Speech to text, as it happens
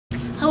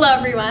Hello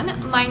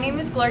everyone, my name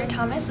is Gloria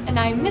Thomas and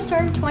I'm Miss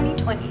Orm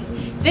 2020.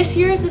 This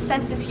year is a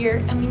census year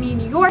and we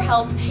need your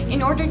help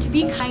in order to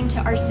be kind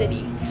to our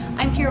city.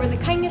 I'm here with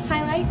a kindness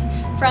highlight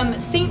from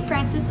St.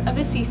 Francis of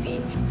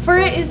Assisi. For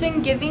it is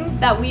in giving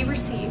that we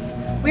receive.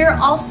 We are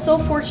all so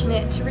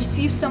fortunate to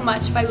receive so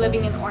much by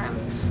living in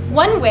Orem.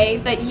 One way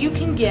that you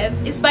can give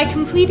is by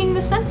completing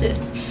the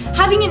census.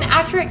 Having an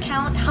accurate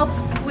count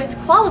helps with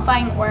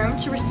qualifying Orem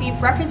to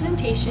receive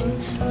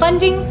representation,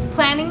 funding,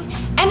 planning,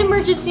 and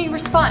emergency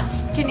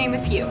response, to name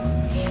a few.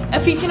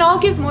 If we can all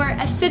give more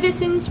as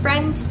citizens,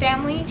 friends,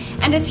 family,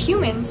 and as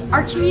humans,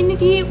 our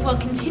community will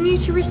continue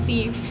to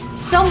receive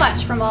so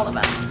much from all of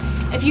us.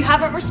 If you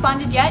haven't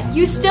responded yet,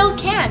 you still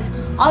can.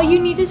 All you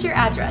need is your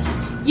address.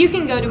 You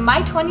can go to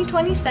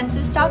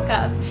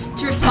my2020census.gov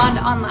to respond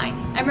online.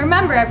 And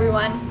remember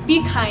everyone,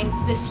 be kind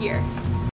this year.